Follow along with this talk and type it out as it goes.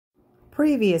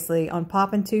Previously on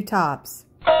Poppin' Two Tops.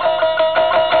 That's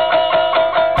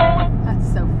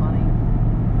so funny.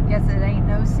 Guess it ain't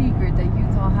no secret that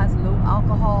Utah has low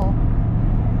alcohol.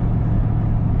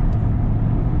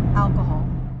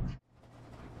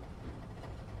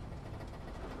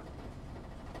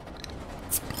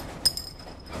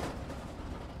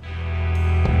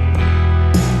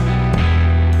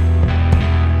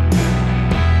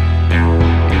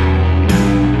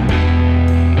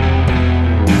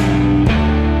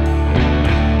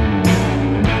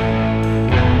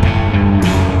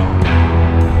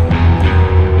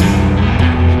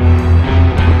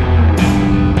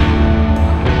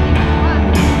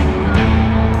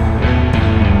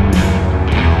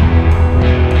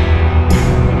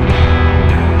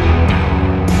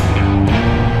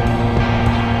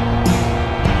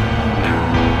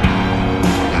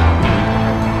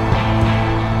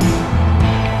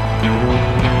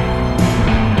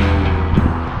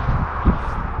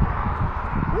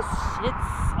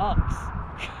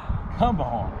 Come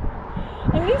on.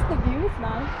 At least the view is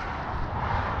nice.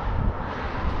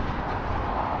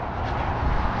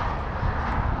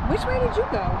 Which way did you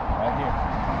go? Right here.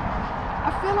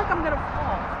 I feel like I'm gonna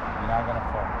fall. You're not gonna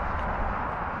fall.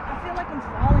 I feel like I'm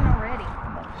falling already.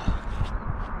 Come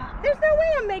on. There's no way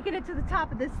I'm making it to the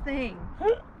top of this thing.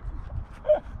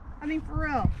 I mean, for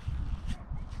real.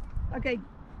 Okay.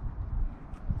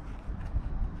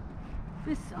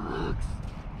 This sucks.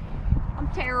 I'm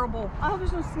terrible. I hope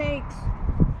there's no snakes.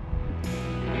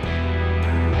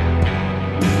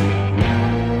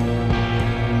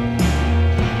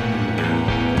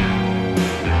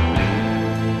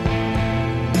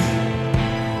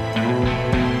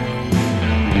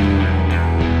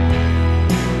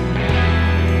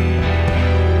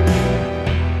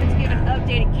 Let's give an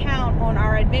updated count on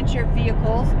our adventure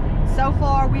vehicles. So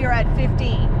far, we are at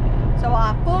 15. So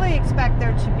I fully expect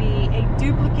there to be a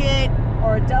duplicate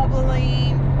or a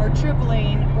doubling or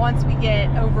tripling once we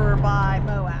get over by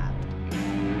Moab.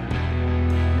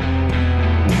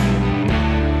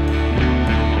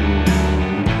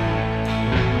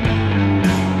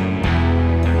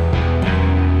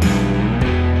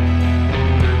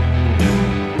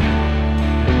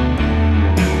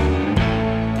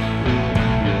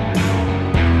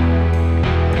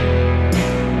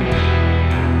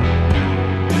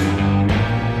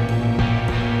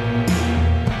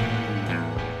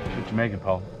 Making,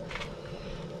 Paul?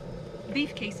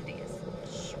 Beef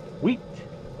quesadillas. Sweet.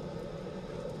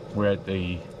 We're at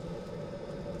the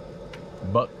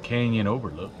Buck Canyon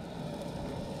Overlook.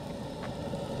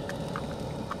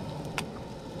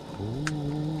 Ooh,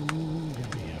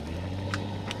 yummy, yummy.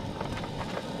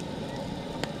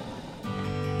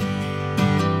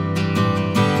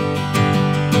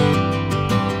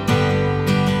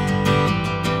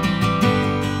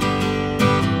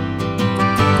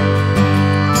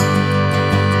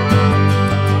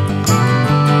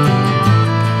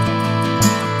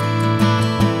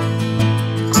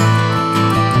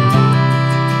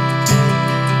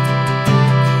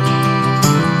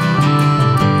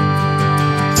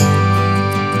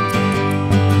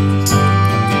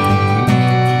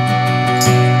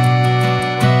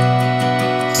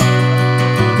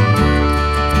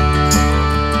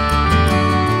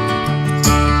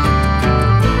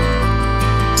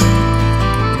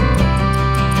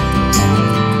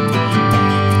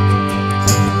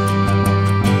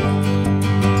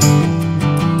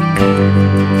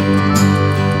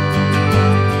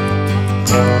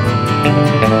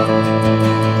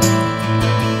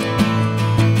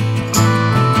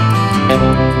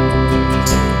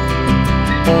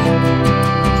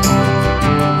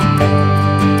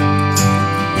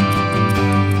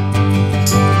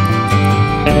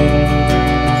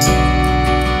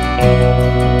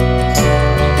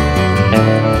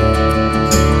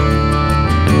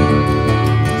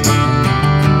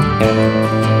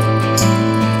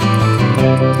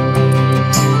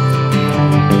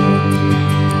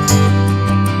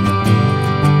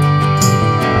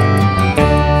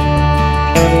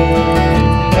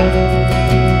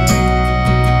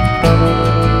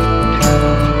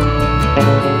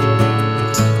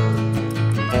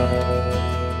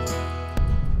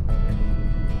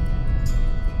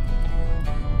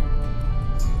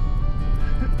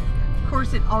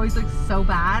 It always looks so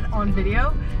bad on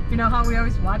video. You know how we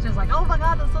always watch it, it's like, oh my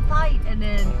god, that's so tight, and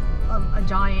then a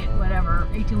giant whatever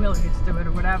 18-wheeler gets to it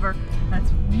or whatever.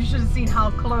 You should have seen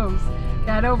how close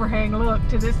that overhang looked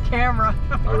to this camera.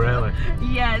 Oh really?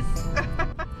 Yes.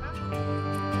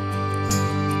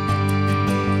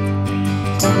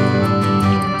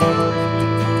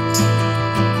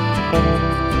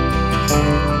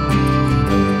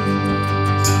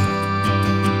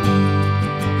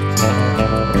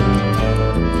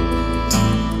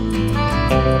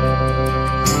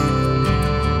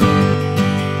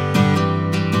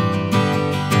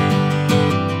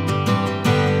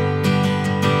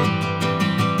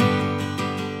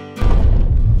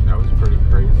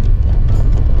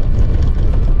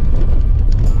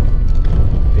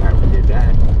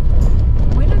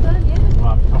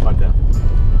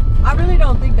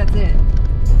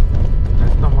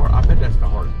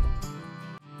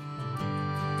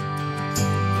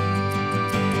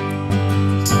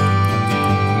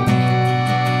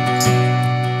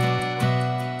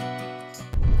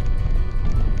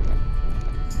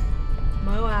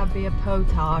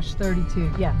 Potash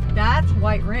 32. Yeah, that's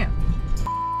white rim.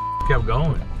 Kept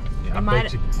going. Yeah, I might-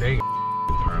 bet you they ain't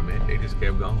permit. They just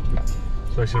kept going.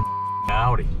 Especially the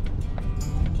Audi.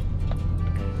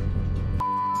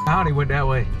 Audi went that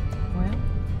way. Well,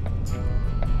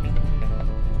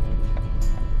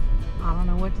 I don't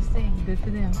know what to say. Good for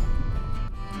them.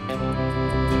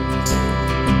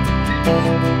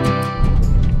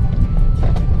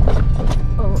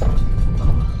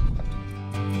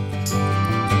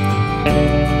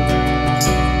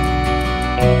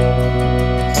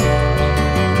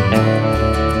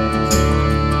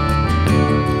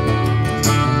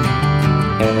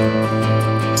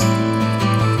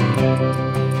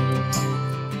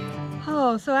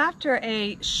 So after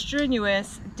a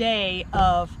strenuous day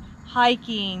of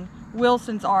hiking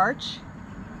Wilson's Arch,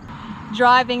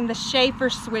 driving the Shafer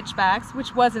Switchbacks,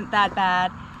 which wasn't that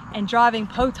bad, and driving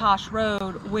Potash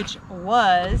Road, which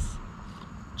was,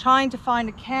 trying to find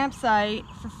a campsite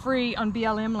for free on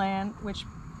BLM land, which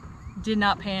did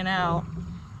not pan out,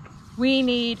 we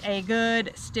need a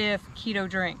good stiff keto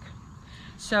drink.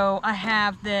 So I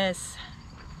have this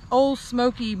Old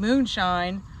Smoky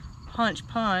Moonshine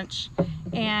punch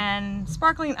and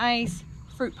sparkling ice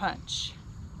fruit punch.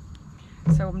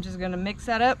 So I'm just gonna mix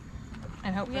that up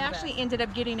and hope. We actually ended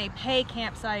up getting a pay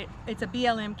campsite. It's a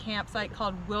BLM campsite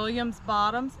called Williams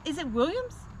Bottoms. Is it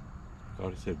Williams? I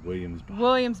thought it said Williams Bottoms.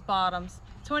 Williams Bottoms.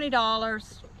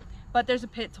 $20, but there's a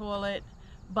pit toilet,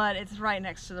 but it's right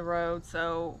next to the road,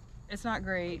 so it's not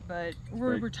great, but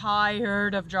we're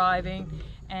tired of driving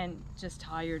and just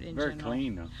tired in general. Very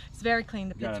clean though. It's very clean.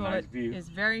 The pit toilet is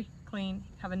very clean.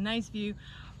 Have a nice view.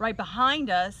 Right behind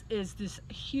us is this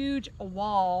huge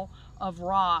wall of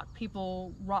rock.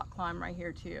 People rock climb right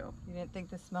here too. You didn't think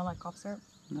this smelled like cough syrup?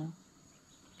 No.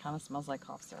 Kind of smells like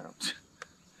cough syrup.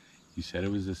 You said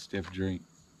it was a stiff drink.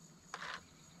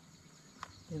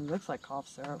 It looks like cough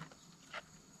syrup.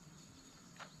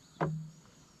 Well,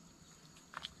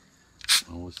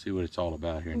 we'll see what it's all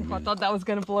about here in a minute. I thought that was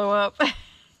gonna blow up.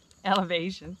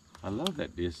 Elevation. I love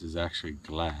that this is actually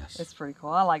glass. It's pretty cool.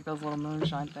 I like those little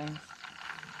moonshine things.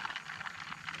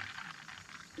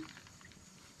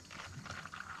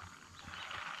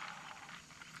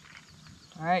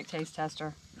 All right, taste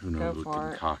tester. Who knows Go what for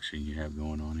it. concoction you have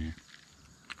going on here.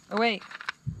 Oh wait,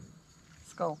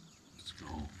 skull. Let's go.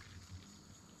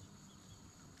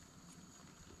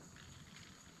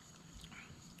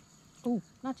 Ooh,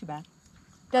 not too bad.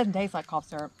 Doesn't taste like cough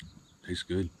syrup. Tastes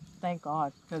good. Thank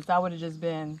God, because that would have just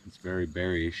been It's very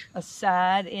berryish. a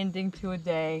sad ending to a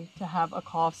day to have a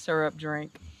cough syrup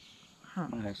drink. Huh.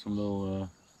 Might have some little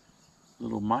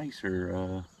mice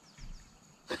or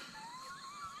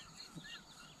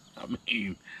I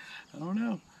mean, I don't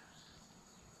know.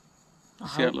 You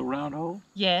see that little round hole?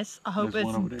 Yes, I hope There's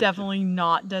one over it's there, definitely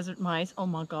not desert mice. Oh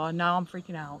my God, now I'm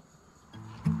freaking out.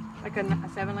 Like a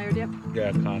 7-layer dip?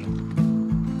 Yeah, kind of.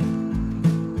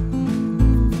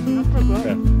 That's pretty good.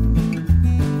 Yeah.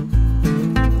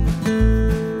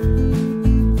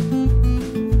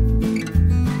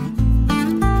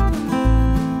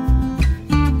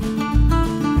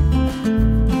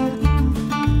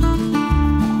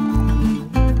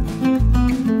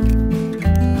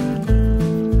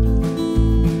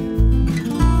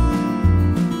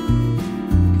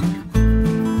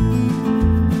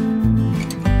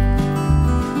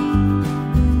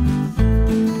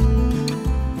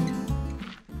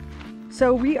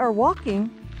 So we are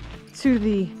walking to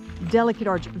the Delicate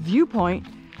Arch viewpoint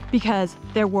because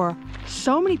there were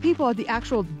so many people at the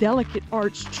actual Delicate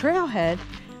Arch trailhead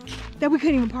that we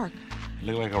couldn't even park. It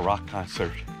looked like a rock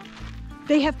concert.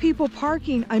 They have people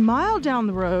parking a mile down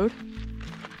the road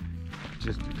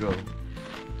Just to go.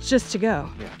 just to go.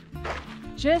 Yeah.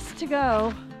 Just to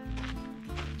go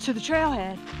to the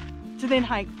trailhead to then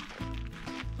hike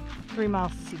 3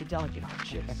 miles to see the Delicate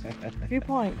Arch.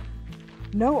 Viewpoint.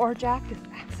 No arch access.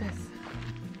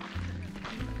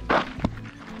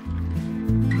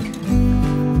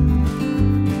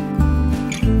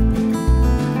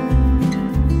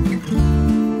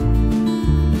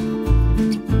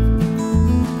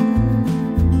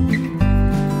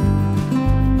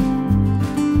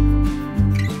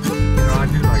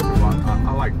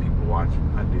 I like people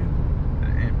watching. I do.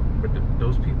 But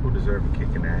those people deserve a kick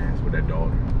in the ass with that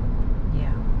daughter.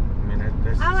 Yeah. I mean,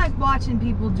 that's I like watching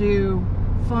people do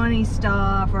funny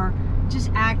stuff or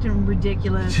just acting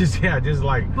ridiculous. just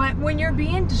like. But when you're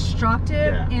being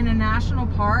destructive in a national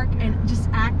park and just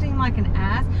acting like an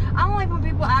ass, I don't like when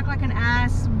people act like an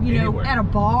ass, you know, at a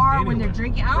bar when they're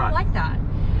drinking. I don't like that.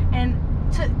 And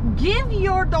to give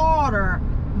your daughter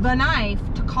the knife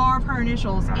to carve her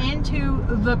initials into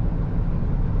the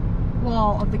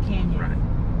wall of the canyon.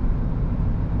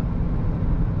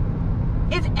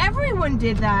 Everyone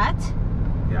did that.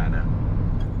 Yeah, I know.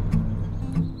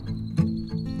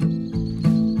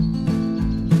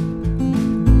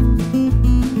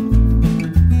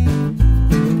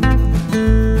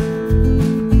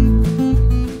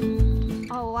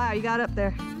 Oh wow, you got up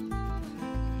there.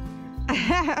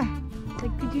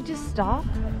 Like, could you just stop?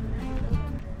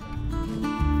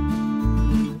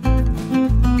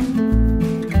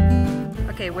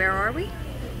 Okay, where are we?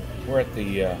 We're at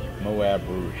the Moab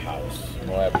Brewery house,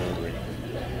 Moab Brewery.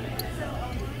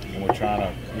 And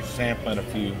we're sampling a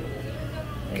few.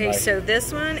 Okay, like so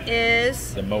this one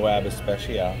is, the Moab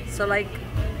Especial. so like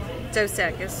Dos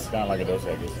Equis. Kind of like a Dos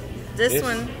Equis. This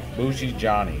one, Bougie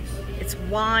Johnny's. it's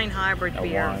wine hybrid A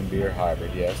beer. wine beer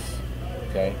hybrid, yes.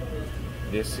 Okay.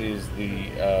 This is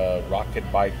the Rocket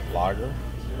Bike Lager.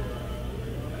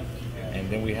 And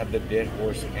then we have the Dead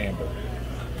Horse Amber.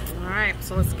 All right,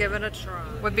 so let's give it a try.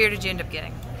 What beer did you end up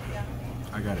getting?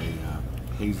 I got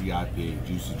a hazy IPA,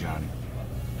 Juicy Johnny.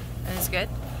 And it's good?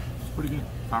 It's pretty good.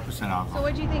 5% alcohol. So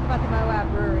what did you think about the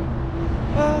Moab Brewery?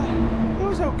 It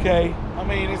was okay. I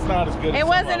mean, it's not as good as It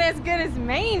wasn't as good as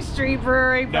Main Street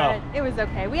Brewery, but No. it was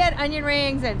okay. We had onion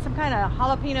rings and some kind of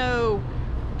jalapeno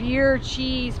beer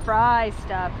cheese fry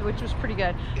stuff, which was pretty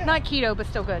good. Yeah. Not keto, but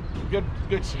still good.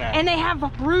 Good snack. And they have a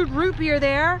brewed root beer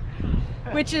there,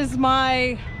 which is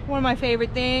one of my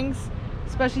favorite things,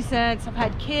 especially since I've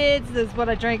had kids. This is what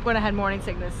I drank when I had morning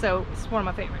sickness, so it's one of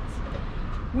my favorites.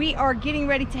 We are getting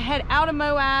ready to head out of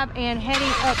Moab and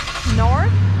heading up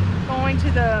north, going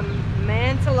to the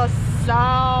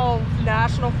Manti-La-Salle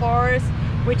National Forest,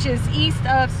 which is east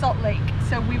of Salt Lake.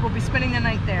 So we will be spending the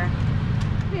night there.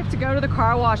 We have to go to the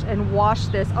car wash and wash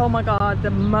this. Oh my God,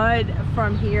 the mud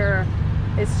from here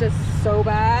is just so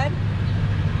bad.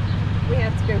 We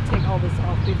have to go take all this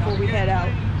off before we head out.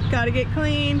 Gotta get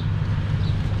clean.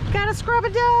 Gotta scrub a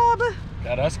dub.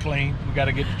 Got us clean. We got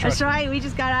to get the truck. That's right, we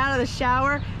just got out of the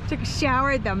shower. Took a shower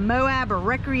at the Moab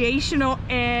Recreational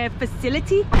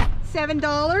Facility.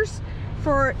 $7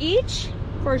 for each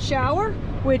for a shower,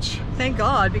 which thank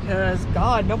God, because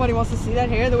God, nobody wants to see that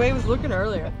hair the way it was looking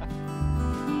earlier.